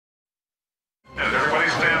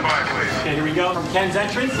Okay, here we go. From Ken's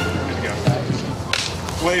entrance. Here we go.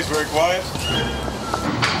 Please, very quiet.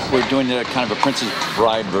 We're doing kind of a Princess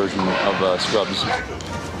Bride version of Scrubs.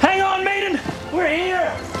 Hang on, maiden! We're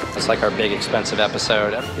here! It's like our big, expensive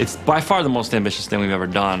episode. It's by far the most ambitious thing we've ever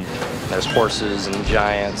done. There's horses and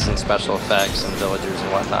giants and special effects and villagers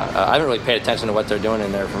and whatnot. I haven't really paid attention to what they're doing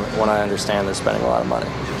in there from when I understand they're spending a lot of money.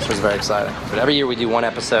 So it's very exciting. But every year we do one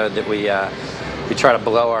episode that we try to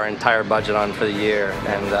blow our entire budget on for the year,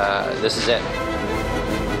 and this is it.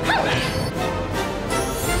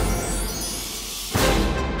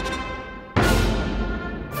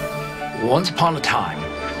 Once upon a time,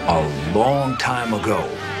 a long time ago.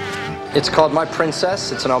 It's called My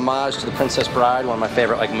Princess. It's an homage to The Princess Bride, one of my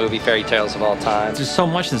favorite movie fairy tales of all time. There's so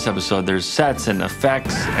much in this episode. There's sets and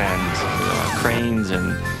effects and cranes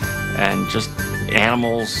and just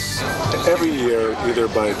animals. Every year, either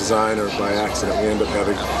by design or by accident, we end up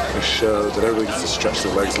having a show that everybody gets to stretch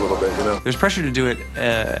their legs a little bit, you know? There's pressure to do it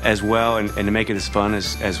as well and to make it as fun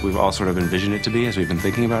as we've all sort of envisioned it to be, as we've been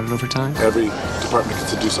thinking about it over time. Every department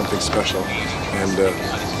gets to do something special and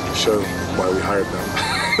show why we hired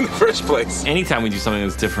them in the first place. Anytime we do something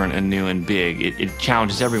that's different and new and big, it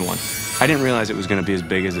challenges everyone. I didn't realize it was going to be as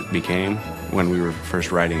big as it became when we were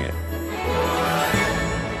first writing it.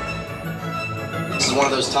 This is one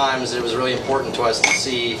of those times that it was really important to us to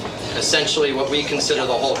see essentially what we consider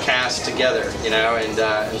the whole cast together, you know,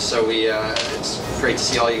 and so it's great to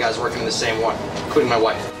see all you guys working in the same one, including my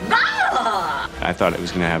wife. I thought it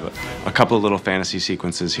was going to have a couple of little fantasy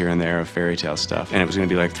sequences here and there of fairy tale stuff, and it was going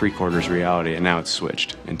to be like 3/4 reality, and now it's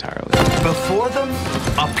switched entirely. Before them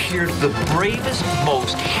appeared the bravest,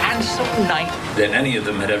 most handsome knight than any of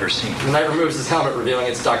them had ever seen. The knight removes his helmet, revealing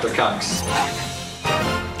it's Dr. Cox.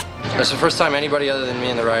 It's the first time anybody other than me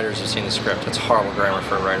and the writers have seen the script. It's horrible grammar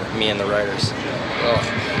for a writer, me and the writers.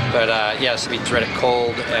 But yes, we read it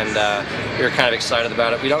cold, and we were kind of excited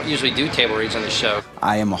about it. We don't usually do table reads on the show.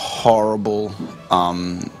 I am a horrible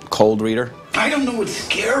cold reader. I don't know what's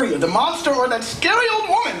scarier, the monster or that scary old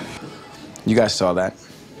woman. You guys saw that.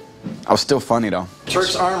 I was still funny, though.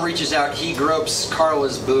 Turk's arm reaches out, he gropes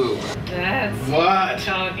Carla's boob. That's What?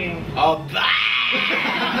 talking. Oh, that!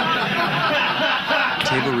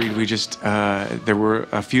 Table read, we just, there were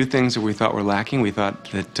a few things that we thought were lacking. We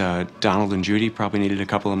thought that Donald and Judy probably needed a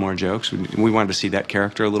couple of more jokes. We wanted to see that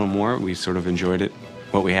character a little more. We sort of enjoyed it,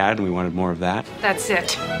 what we had, and we wanted more of that. That's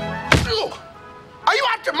it. Are you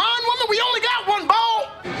out your mind, woman? We only got one ball!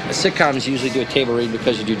 The sitcoms usually do a table read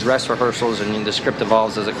because you do dress rehearsals and the script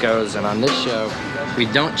evolves as it goes. And on this show, we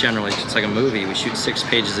don't generally. It's like a movie. We shoot 6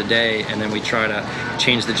 pages a day, and then we try to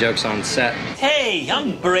change the jokes on set. Hey,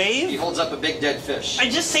 I'm brave. He holds up a big dead fish. I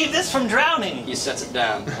just saved this from drowning. He sets it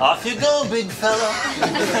down. Off you go, big fella.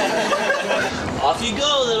 Off you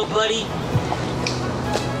go, little buddy.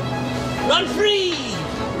 Run free!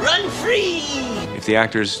 Run free! If the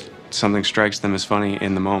actors, something strikes them as funny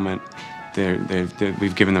in the moment,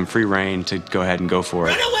 we've given them free rein to go ahead and go for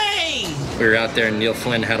it. Run away! We were out there, and Neil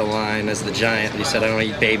Flynn had a line as the giant. He said, "I don't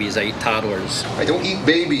eat babies, I eat toddlers." I don't eat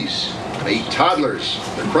babies. I eat toddlers.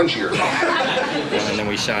 They're crunchier. And then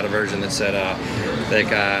we shot a version that said,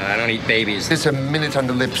 I don't eat babies. It's a minute on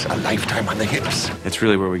the lips, a lifetime on the hips. It's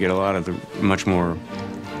really where we get a lot of the much more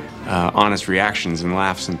honest reactions and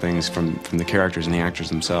laughs and things from the characters and the actors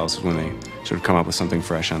themselves when they sort of come up with something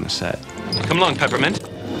fresh on the set. Come along, Peppermint.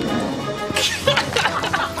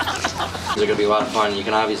 They're going to be a lot of fun. You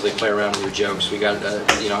can obviously play around with your jokes. We got,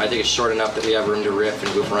 I think it's short enough that we have room to riff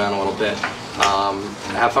and goof around a little bit.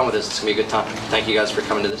 Have fun with this. It's going to be a good time. Thank you guys for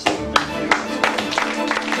coming to this.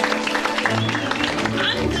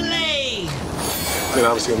 I mean,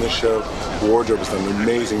 obviously on this show, wardrobe has done an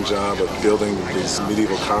amazing job of building these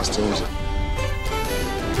medieval costumes.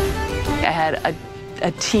 I had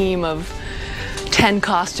a team of 10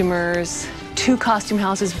 costumers, 2 costume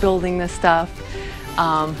houses building this stuff.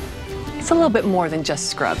 It's a little bit more than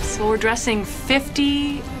just Scrubs. Well, we're dressing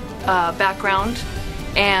 50 background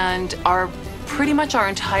and pretty much our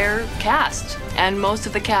entire cast. And most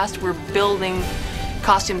of the cast, we're building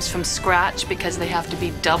costumes from scratch because they have to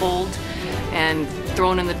be doubled and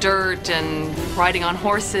thrown in the dirt and riding on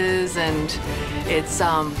horses, and it's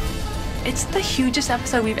the hugest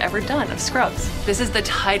episode we've ever done of Scrubs. This is the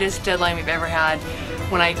tightest deadline we've ever had.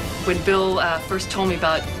 When Bill first told me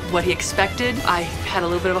about what he expected, I had a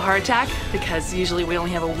little bit of a heart attack because usually we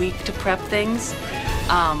only have a week to prep things.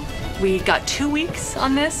 We got 2 weeks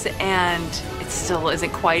on this, and it still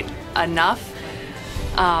isn't quite enough.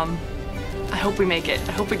 I hope we make it.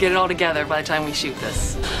 I hope we get it all together by the time we shoot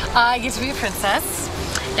this. I get to be a princess,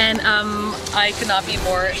 and I could not be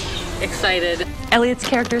more excited. Elliot's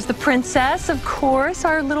character is the princess, of course,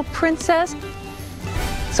 our little princess.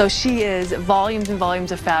 So she is volumes and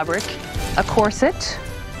volumes of fabric, a corset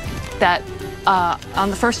that on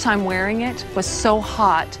the first time wearing it was so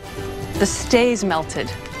hot, the stays melted.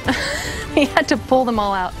 He had to pull them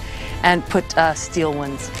all out and put steel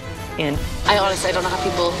ones in. I honestly don't know how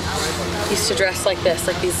people used to dress like this.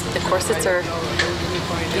 Like the corsets are,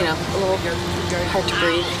 you know, a little hard to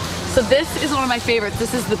breathe. So this is one of my favorites.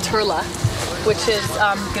 This is the Turla, which is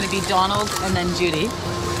going to be Donald and then Judy,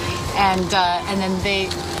 and then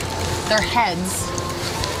their heads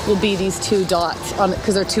will be these two dots on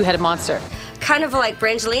because they're two-headed monster. Kind of like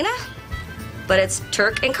Brangelina, but it's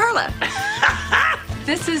Turk and Carla.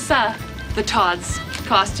 This is the Todd's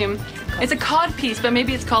costume. It's a cod piece, but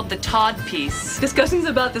maybe it's called the Todd piece. Discussions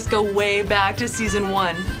about this go way back to season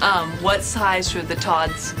 1. What size should the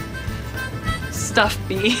Todd's stuff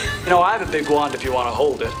be? You know, I have a big wand if you want to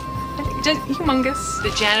hold it. Humongous.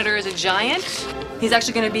 The janitor is a giant. He's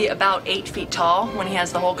actually going to be about 8 feet tall when he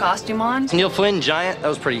has the whole costume on. Neil Flynn, giant, that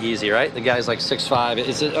was pretty easy, right? The guy's like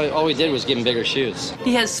 6'5". All we did was give him bigger shoes.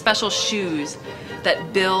 He has special shoes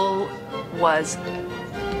that Bill was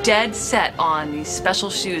dead set on, these special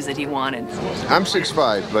shoes that he wanted. I'm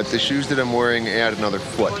 6'5", but the shoes that I'm wearing add another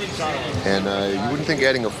foot. And you wouldn't think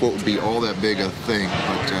adding a foot would be all that big a thing,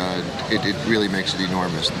 but it really makes it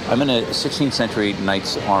enormous. I'm in a 16th century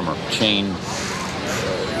knight's armor, chain,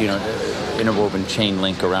 you know, interwoven chain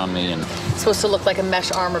link around me. And It's supposed to look like a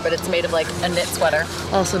mesh armor, but it's made of like a knit sweater.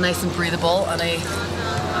 Also nice and breathable on a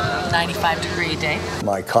 95-degree day.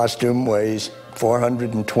 My costume weighs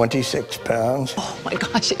 426 pounds. Oh my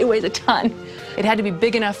gosh, it weighs a ton. It had to be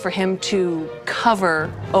big enough for him to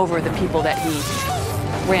cover over the people that he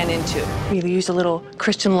ran into. We used a little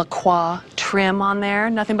Christian Lacroix trim on there.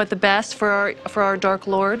 Nothing but the best for our Dark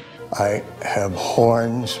Lord. I have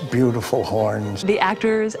horns, beautiful horns. The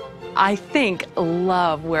actors, I think,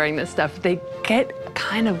 love wearing this stuff. They get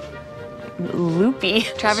kind of loopy.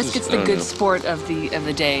 Travis gets the good sport of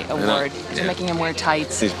the day award. They're making him wear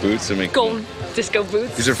tights. These boots are making gold disco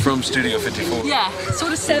boots. These are from Studio 54. Yeah,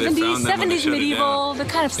 sort of 70s medieval. They're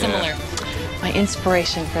kind of similar. Yeah. My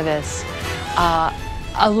inspiration for this,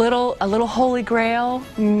 a little Holy Grail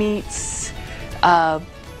meets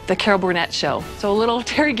the Carol Burnett show. So a little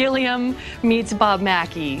Terry Gilliam meets Bob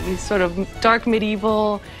Mackie. He's sort of dark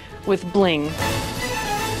medieval with bling.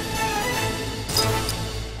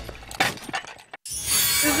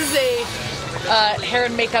 This is a hair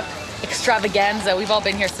and makeup extravaganza. We've all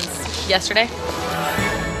been here since yesterday.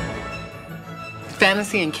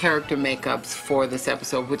 Fantasy and character makeups for this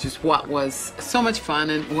episode, which is what was so much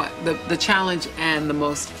fun and what the challenge and the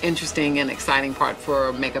most interesting and exciting part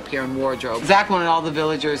for makeup here in wardrobe. Zach wanted all the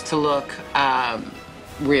villagers to look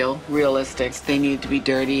realistic. They needed to be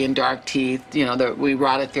dirty and dark teeth. You know, we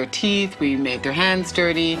rotted their teeth, we made their hands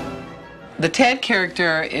dirty. The Ted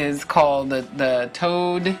character is called the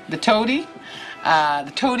Toady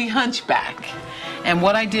Hunchback. And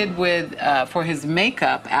what I did with for his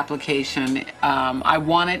makeup application, I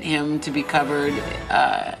wanted him to be covered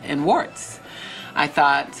in warts. I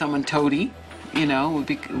thought someone toady, you know,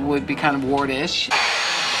 would be kind of wartish.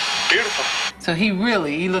 Beautiful. So he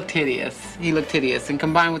looked hideous. He looked hideous. And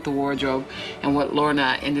combined with the wardrobe and what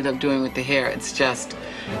Lorna ended up doing with the hair,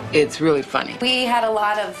 it's really funny. We had a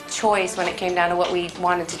lot of choice when it came down to what we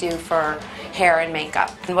wanted to do for hair and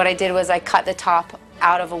makeup. And what I did was I cut the top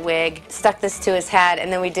out of a wig, stuck this to his head,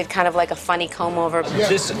 and then we did kind of like a funny comb over.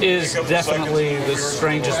 This is definitely the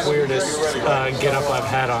strangest, weirdest get-up I've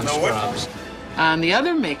had on Scrubs. The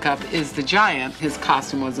other makeup is the Giant. His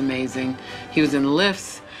costume was amazing. He was in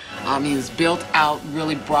lifts. He was built out,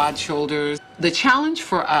 really broad shoulders. The challenge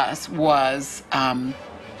for us was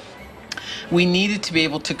we needed to be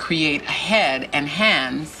able to create a head and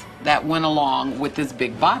hands that went along with this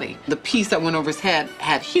big body. The piece that went over his head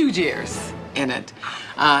had huge ears in it.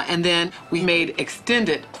 And then we made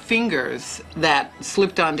extended fingers that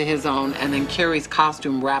slipped onto his own, and then Carrie's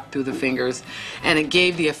costume wrapped through the fingers, and it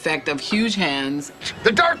gave the effect of huge hands.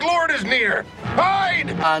 The Dark Lord is near!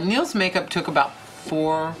 Hide! Neil's makeup took about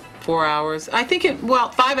four hours. I think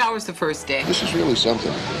 5 hours the first day. This is really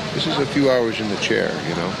something. This is a few hours in the chair,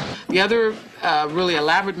 you know. The other really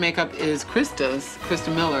elaborate makeup is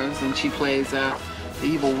Krista Miller's, and she plays the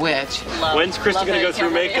evil witch. When's Krista gonna go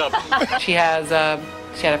through makeup? She had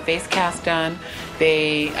a face cast done.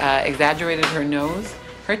 They exaggerated her nose,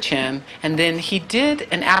 her chin, and then he did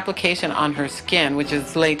an application on her skin, which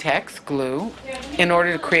is latex glue, in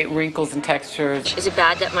order to create wrinkles and textures. Is it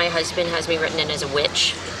bad that my husband has me written in as a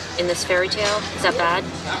witch in this fairy tale? Is that bad?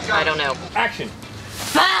 I don't know. Action.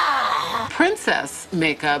 Ah! Princess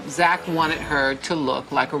makeup, Zach wanted her to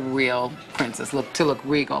look like a real princess, to look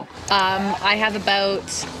regal. I have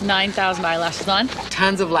about 9,000 eyelashes on.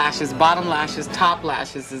 Tons of lashes, bottom lashes, top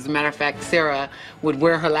lashes. As a matter of fact, Sarah would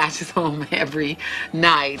wear her lashes home every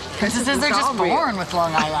night. Princesses are just born with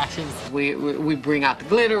long eyelashes. We bring out the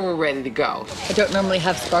glitter, we're ready to go. I don't normally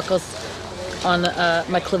have sparkles on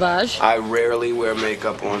my cleavage. I rarely wear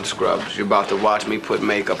makeup on Scrubs. You're about to watch me put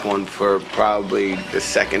makeup on for probably the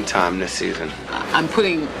second time this season. I'm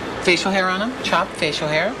putting facial hair on him, chopped facial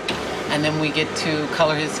hair, and then we get to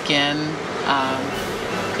color his skin.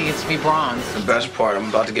 He gets to be bronzed. The best part, I'm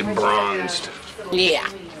about to get bronzed. Yeah.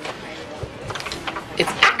 It's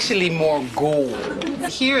actually more gold.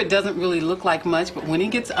 Here it doesn't really look like much, but when he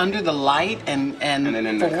gets under the light and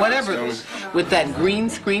for whatever, with that green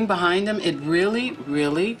screen behind him, it really,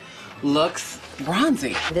 really looks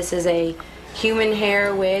bronzy. This is a human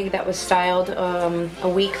hair wig that was styled a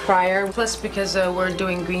week prior. Plus, because we're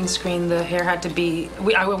doing green screen, the hair had to be,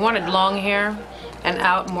 I wanted long hair and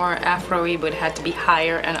out more afro-y, but it had to be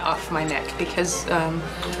higher and off my neck because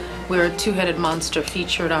we're a two-headed monster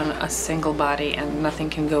featured on a single body and nothing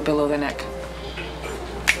can go below the neck.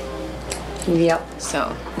 Yep.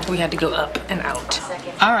 So we had to go up and out.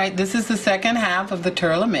 All right, this is the second half of the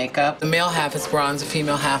Turla makeup. The male half is bronze, the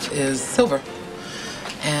female half is silver.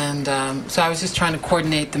 And so I was just trying to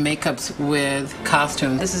coordinate the makeups with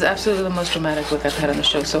costumes. This is absolutely the most dramatic look I've had on the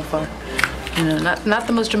show so far. You know, not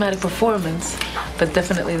the most dramatic performance, but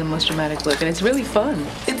definitely the most dramatic look, and it's really fun.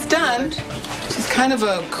 It's done. She's kind of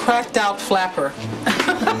a cracked out flapper.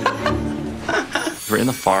 We're in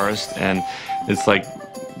the forest, and it's like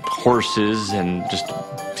horses and just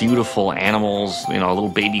beautiful animals, you know, a little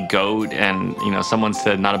baby goat, and, you know, someone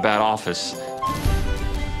said, not a bad office.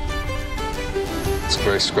 It's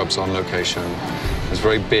very Scrubs on location. It's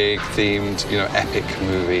very big, themed, you know, epic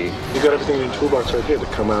movie. You got everything in your toolbox right here to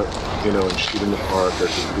come out, you know, and shoot in the park or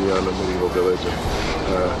just be on a medieval village.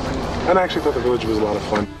 And I actually thought the village was a lot of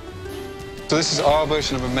fun. So this is our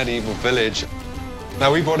version of a medieval village.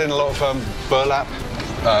 Now we brought in a lot of burlap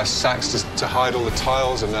sacks to hide all the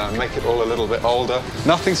tiles and make it all a little bit older.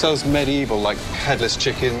 Nothing so medieval like headless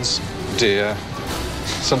chickens, deer,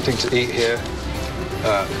 something to eat here,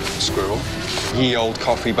 squirrel. Ye old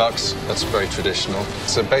coffee bucks, that's very traditional.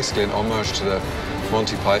 So basically an homage to the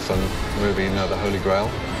Monty Python movie, you know, The Holy Grail.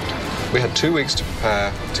 We had 2 weeks to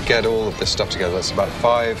prepare to get all of this stuff together. It's about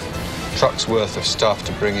 5 trucks worth of stuff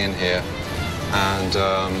to bring in here. And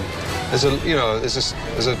there's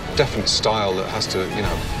a definite style that has to, you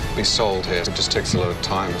know, be sold here. It just takes a lot of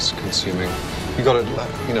time, it's consuming. You've got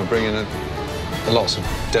to, you know, bring in lots of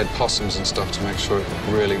dead possums and stuff to make sure it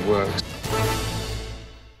really works.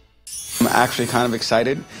 I'm actually kind of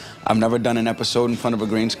excited. I've never done an episode in front of a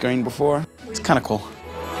green screen before. It's kind of cool.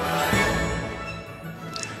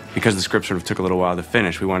 Because the script sort of took a little while to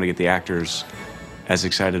finish, we wanted to get the actors as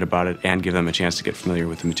excited about it and give them a chance to get familiar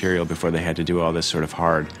with the material before they had to do all this sort of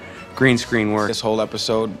hard green screen work. This whole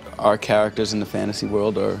episode, our characters in the fantasy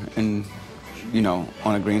world are in, you know,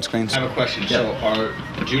 on a green screen. I have a question. So are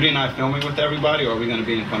Judy and I filming with everybody, or are we going to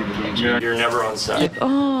be in front of a green screen? You're never on set.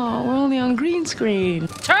 Oh, we're only on green screen.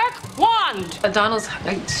 Track 1! Donald's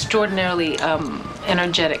extraordinarily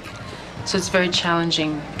energetic, so it's very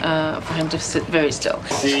challenging for him to sit very still.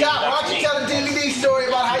 Scott, why don't you tell the DVD story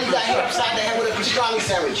about how you got hit upside the head with a pastrami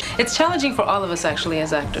sandwich? It's challenging for all of us, actually,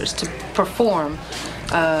 as actors, to perform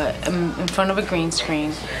in front of a green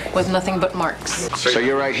screen with nothing but marks. So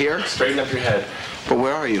you're right here? Straighten up your head. But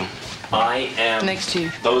where are you? I am next to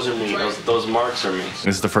you. Those are me. Those marks are me.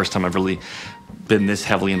 This is the first time I've really been this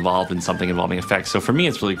heavily involved in something involving effects. So for me,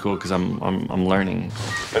 it's really cool because I'm learning.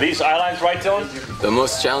 Are these eye lines right, Dylan? The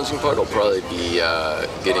most challenging part will probably be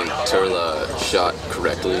getting Turla shot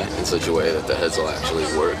correctly in such a way that the heads will actually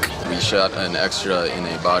work. We shot an extra in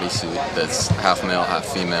a bodysuit that's half male, half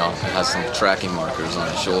female. It has some tracking markers on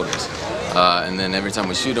his shoulders. And then every time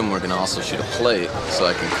we shoot him, we're going to also shoot a plate so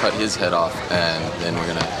I can cut his head off, and then we're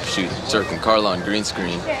going to shoot Turk and Carla on green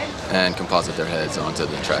screen and composite their heads onto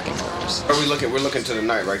the tracking markers. Where are we looking? We're looking to the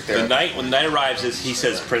knight right there. The knight, when the knight arrives, he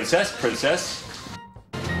says, "Princess, princess,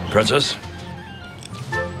 princess,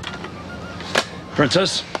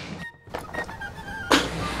 princess."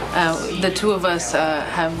 The two of us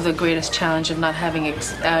have the greatest challenge of not having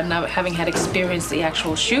had experienced the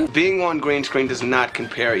actual shoot. Being on green screen does not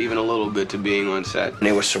compare even a little bit to being on set.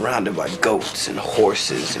 They were surrounded by goats and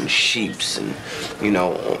horses and sheeps and, you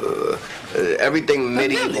know, everything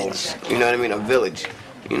medieval. You know what I mean? A village.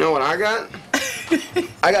 You know what I got?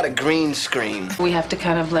 I got a green screen. We have to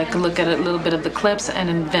kind of like look at a little bit of the clips and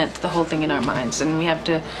invent the whole thing in our minds, and we have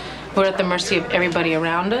to We're at the mercy of everybody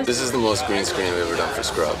around us. This is the most green screen we've ever done for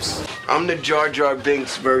Scrubs. I'm the Jar Jar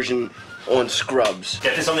Binks version on Scrubs.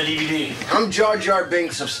 Get this on the DVD. I'm Jar Jar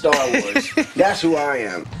Binks of Star Wars. That's who I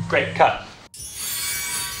am. Great, cut.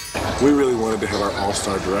 We really wanted to have our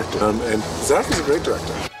all-star director, and Zach is a great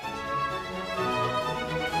director.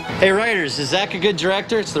 Hey writers, is Zach a good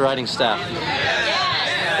director? It's the writing staff.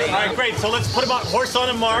 All right, great. So let's put him on horse on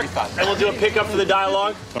and mark, and we'll do a pickup for the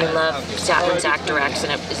dialogue. I love Zach when Zach directs,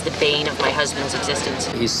 and it is the bane of my husband's existence.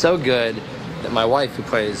 He's so good that my wife, who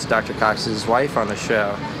plays Dr. Cox's wife on the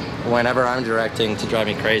show, whenever I'm directing To Drive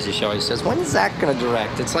Me Crazy, she always says, "When's Zach gonna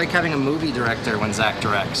direct?" It's like having a movie director when Zach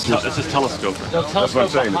directs. This is telescoper. No, That's what I'm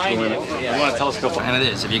saying. behind you. You want a telescope? And it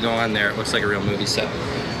is. If you go on there, it looks like a real movie set.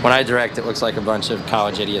 When I direct, it looks like a bunch of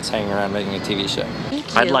college idiots hanging around making a TV show.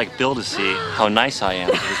 I'd like Bill to see how nice I am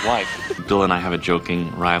to his wife. Bill and I have a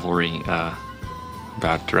joking rivalry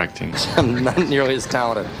about directing. I'm not nearly as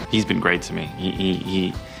talented. He's been great to me.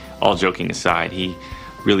 He all joking aside, he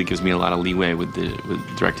really gives me a lot of leeway with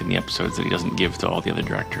directing the episodes that he doesn't give to all the other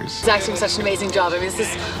directors. Zach's doing such an amazing job. I mean, this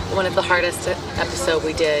is one of the hardest episodes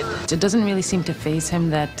we did. It doesn't really seem to faze him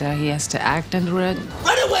that he has to act under it.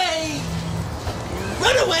 Run away!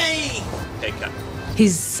 Run away! Take that.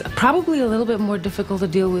 He's probably a little bit more difficult to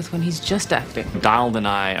deal with when he's just acting. Donald and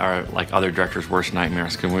I are like other directors' worst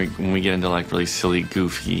nightmares because when we get into like really silly,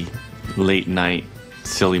 goofy, late night,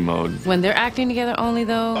 silly mode. When they're acting together only,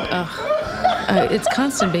 though, it's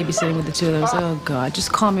constant babysitting with the two of those. Oh, God,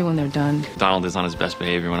 just call me when they're done. Donald is on his best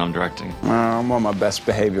behavior when I'm directing. I'm on my best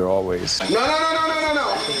behavior always. No.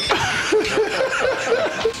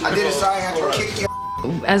 I did it so I had to kick you.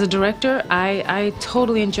 As a director, I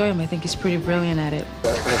totally enjoy him. I think he's pretty brilliant at it.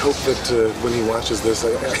 I hope that when he watches this,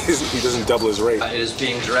 he doesn't double his rate. It is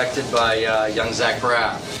being directed by young Zach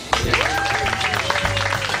Braff.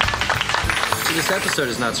 See, this episode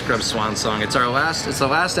is not Scrubs' swan song. It's the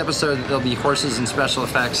last episode that there'll be horses and special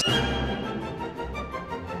effects.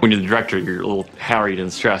 When you're the director, you're a little harried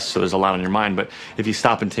and stressed, so there's a lot on your mind. But if you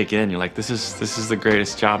stop and take it in, you're like, this is the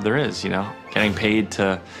greatest job there is, you know? Getting paid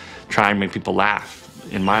to try and make people laugh,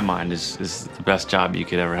 in my mind, is the best job you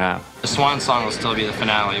could ever have. The swan song will still be the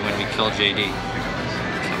finale when we kill JD.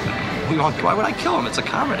 Why would I kill him? It's a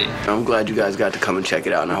comedy. I'm glad you guys got to come and check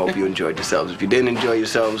it out, and I hope you enjoyed yourselves. If you didn't enjoy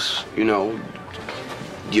yourselves, you know,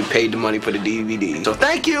 you paid the money for the DVD. So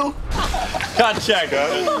thank you. Cut check.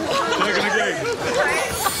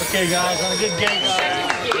 Okay, guys, on a good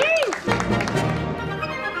gig.